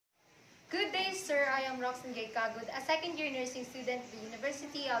Good day, sir. I am Roxanne Gaykagud, a second-year nursing student at the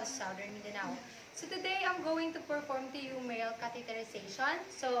University of Southern Mindanao. So today, I'm going to perform to you male catheterization.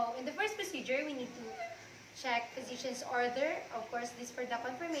 So in the first procedure, we need to check physician's order. Of course, this for the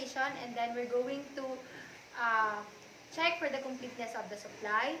confirmation. And then we're going to check for the completeness of the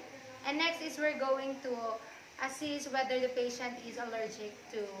supply. And next is we're going to assess whether the patient is allergic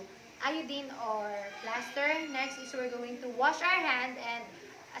to iodine or plaster. Next is we're going to wash our hand and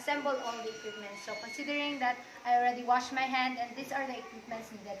assemble all the equipment. So considering that I already washed my hand and these are the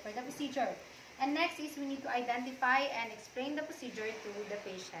equipments needed for the procedure. And next is we need to identify and explain the procedure to the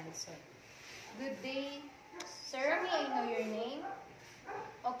patient. So, good day, sir. May I know your name?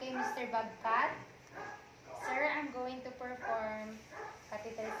 Okay, Mr. Bagkat. Sir, I'm going to perform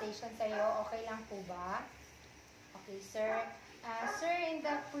catheterization sa iyo. Okay lang po ba? Okay, sir. Sir, in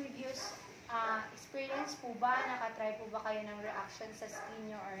the previous experience po ba, nakatry po ba kayo ng reaction sa skin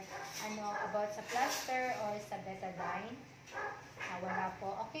nyo or about sa plaster or sa betadine? Wala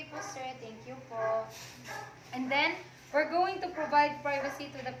po. Okay po, sir. Thank you po. And then, we're going to provide privacy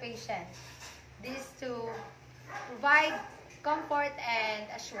to the patient. This to provide comfort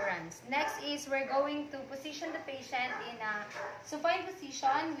and assurance. Next is we're going to position the patient in a supine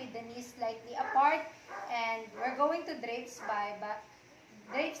position with the knees slightly apart, and we're going to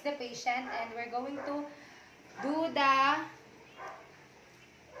drapes the patient, and we're going to do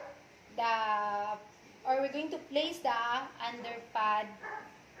we're going to place the under pad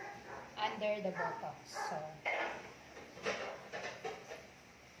under the buttocks. So,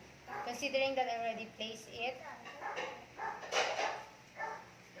 considering that I already placed it.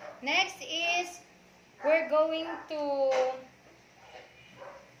 Next is we're going to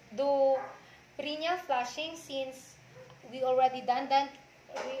do perineal flushing since we already done that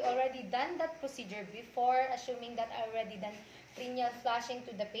procedure before, assuming that I already done perineal flushing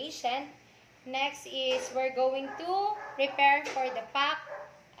to the patient. Next is we're going to prepare for the pack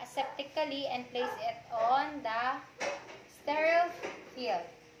aseptically and place it on the sterile field.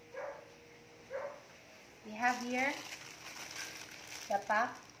 We have here the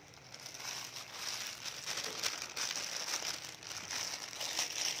pack.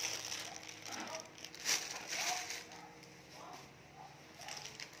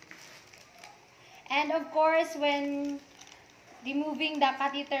 And of course, when removing the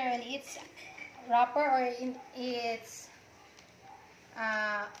catheter in its wrapper or in its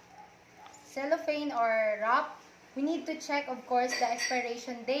cellophane or wrap, we need to check, of course, the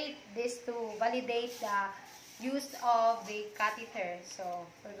expiration date. This to validate the use of the catheter. So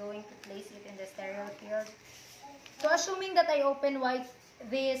we're going to place it in the sterile field. So assuming that I open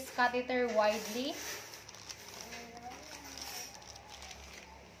this catheter widely,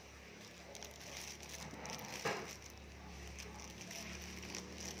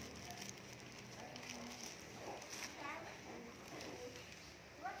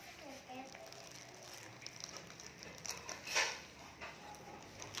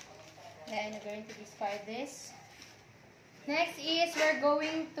 then we're going to discard this. Next is we're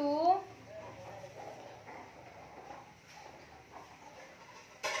going to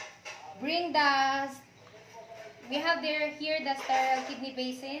bring we have here the sterile kidney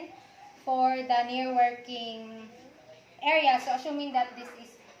basin for the near working area. So assuming that this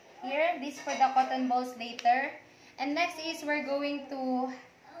is here, this for the cotton balls later. And next is we're going to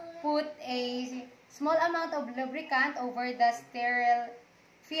put a small amount of lubricant over the sterile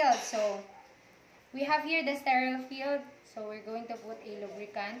field. So we have here the sterile field, so we're going to put a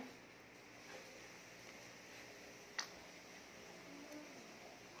lubricant.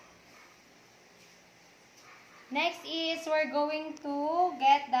 Next is we're going to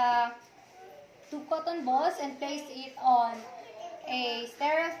get the 2 cotton balls and place it on a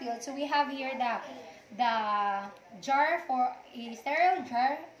sterile field. So we have here the jar for a sterile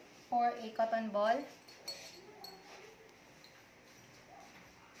jar for a cotton ball.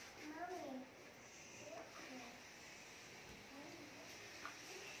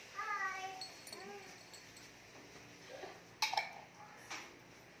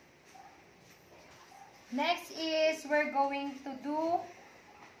 Next is we're going to do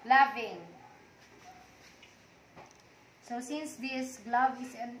gloving. So since this glove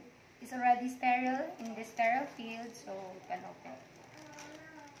is already sterile in the sterile field, so we can open it.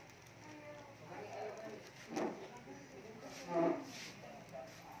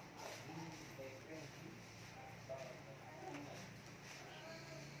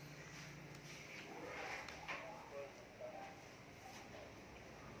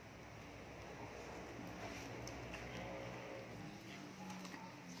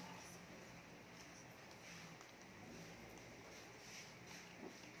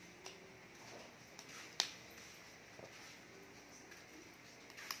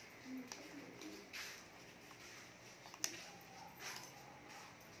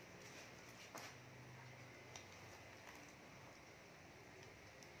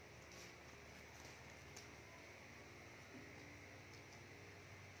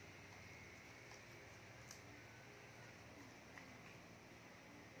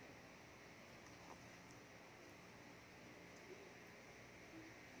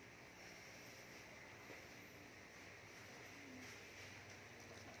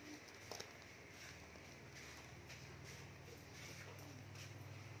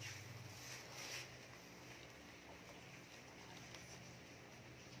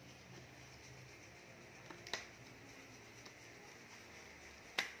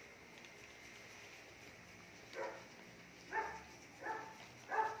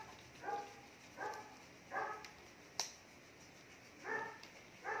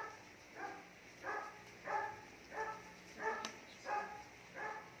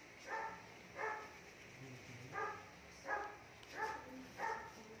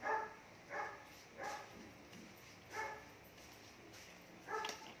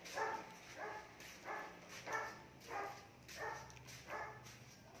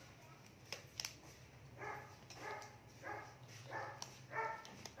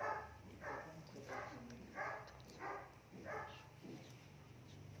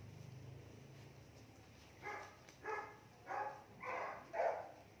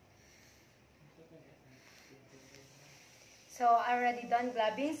 So, I already done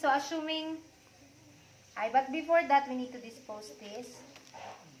glabbing. So, assuming, but before that, we need to dispose this.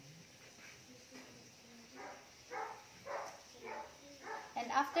 And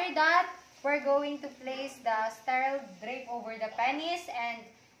after that, we're going to place the sterile drape over the penis and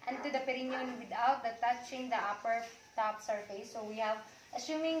onto the perineum without touching the upper top surface. So we have,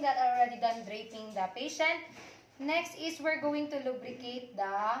 assuming that I already done draping the patient. Next is we're going to lubricate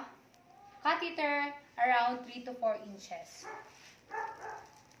the catheter around 3 to 4 inches.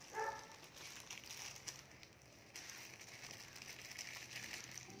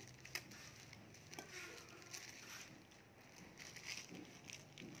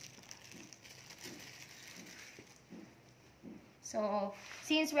 So,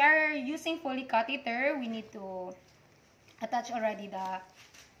 since we are using Foley catheter, we need to attach already the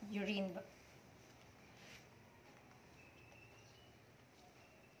urine.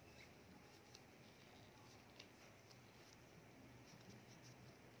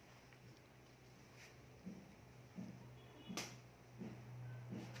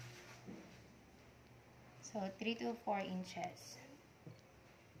 So, 3 to 4 inches.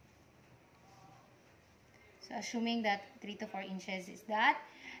 So, assuming that 3 to 4 inches is that.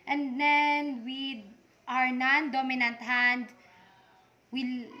 And then, with our non-dominant hand,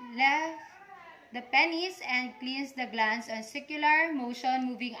 we left the penis and cleanse the glands on circular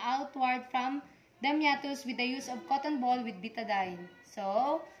motion, moving outward from the meatus with the use of cotton ball with betadine.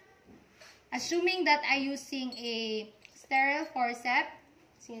 So, assuming that I'm using a sterile forceps,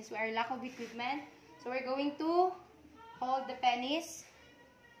 since we are lack of equipment, so we're going to hold the penis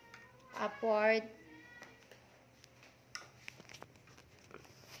upward.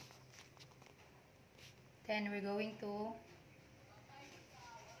 Then we're going to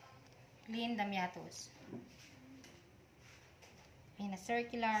clean the meatus in a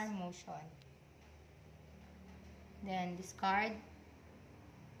circular motion. Then discard.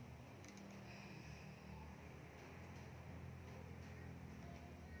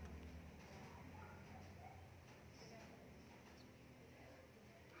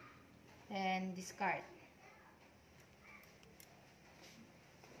 Then discard.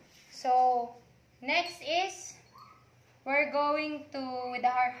 So, next is we're going to, with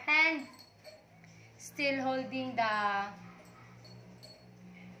our hand still holding the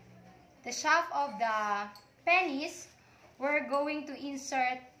shaft of the penis, we're going to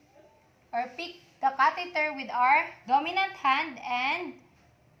insert or pick the catheter with our dominant hand, and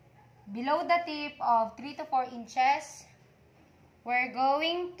below the tip of 3 to 4 inches, we're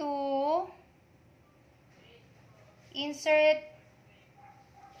going to insert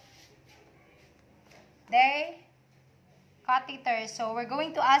the catheter. So, we're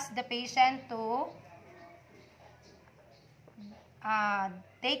going to ask the patient to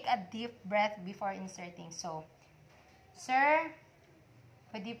take a deep breath before inserting. So, sir,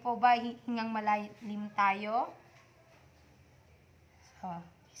 pwede po ba hingang malalim tayo? So,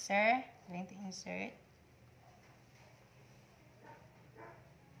 sir, going to insert.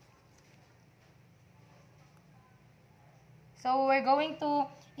 So, we're going to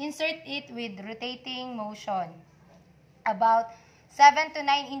insert it with rotating motion, about 7 to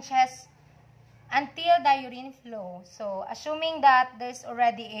 9 inches until the urine flow. So, assuming that there's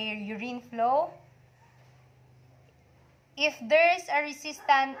already a urine flow, if there's a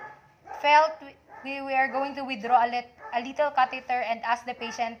resistance felt, we are going to withdraw a little catheter and ask the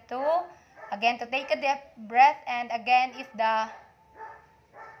patient to, again, to take a deep breath, and again,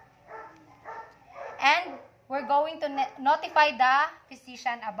 we're going to notify the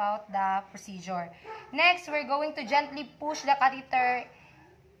physician about the procedure. Next, we're going to gently push the catheter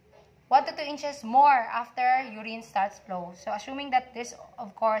 1 to 2 inches more after urine starts flow. So, assuming that there's,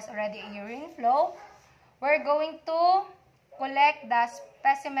 of course, already a urine flow, we're going to collect the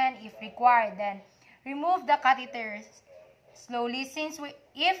specimen if required. Then, remove the catheter slowly, since we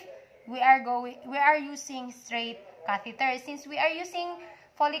are using straight catheter. Since we are using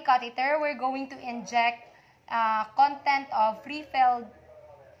Foley catheter, we're going to inject content of pre-filled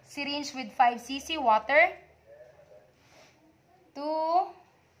syringe with 5 cc water to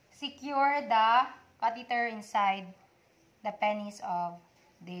secure the catheter inside the penis of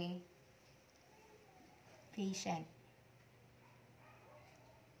the patient.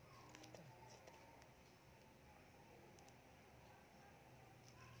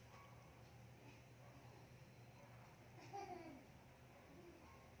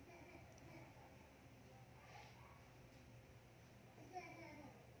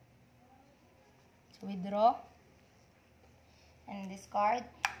 Withdraw and discard.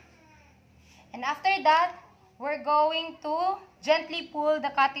 And after that, we're going to gently pull the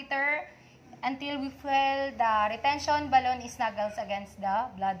catheter until we feel the retention balloon snuggles against the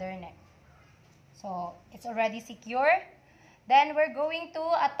bladder neck. So, it's already secure. Then, we're going to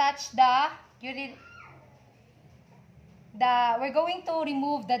attach we're going to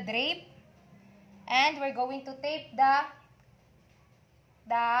remove the drape, and we're going to tape the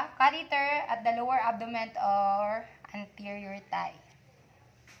catheter at the lower abdomen or anterior thigh.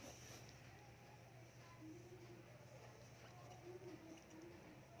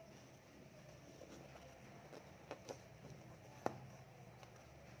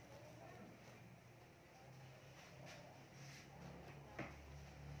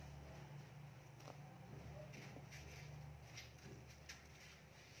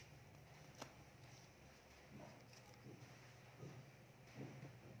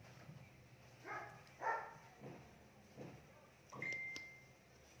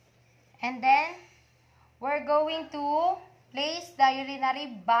 And then, we're going to place the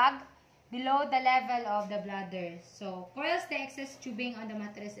urinary bag below the level of the bladder. So, coils the excess tubing on the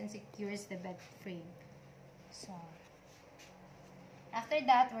mattress and secures the bed frame. So, after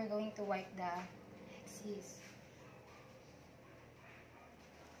that, we're going to wipe the excess.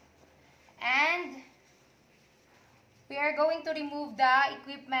 And we are going to remove the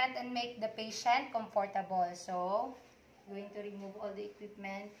equipment and make the patient comfortable. So, going to remove all the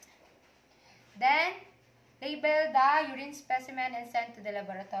equipment. Then, label the urine specimen and send to the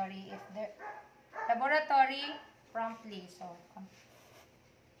laboratory if the laboratory promptly. So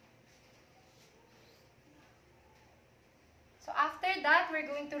after that, we're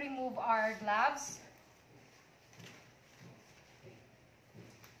going to remove our gloves.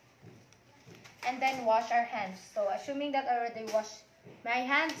 And then wash our hands. So assuming that I already washed my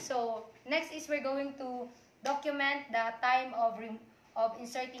hands, so next is we're going to document the time of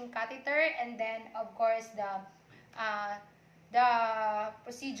inserting catheter, and then of course the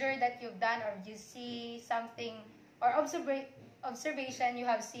procedure that you've done, or you see something or observation you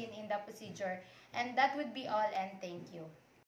have seen in the procedure. And that would be all, and thank you.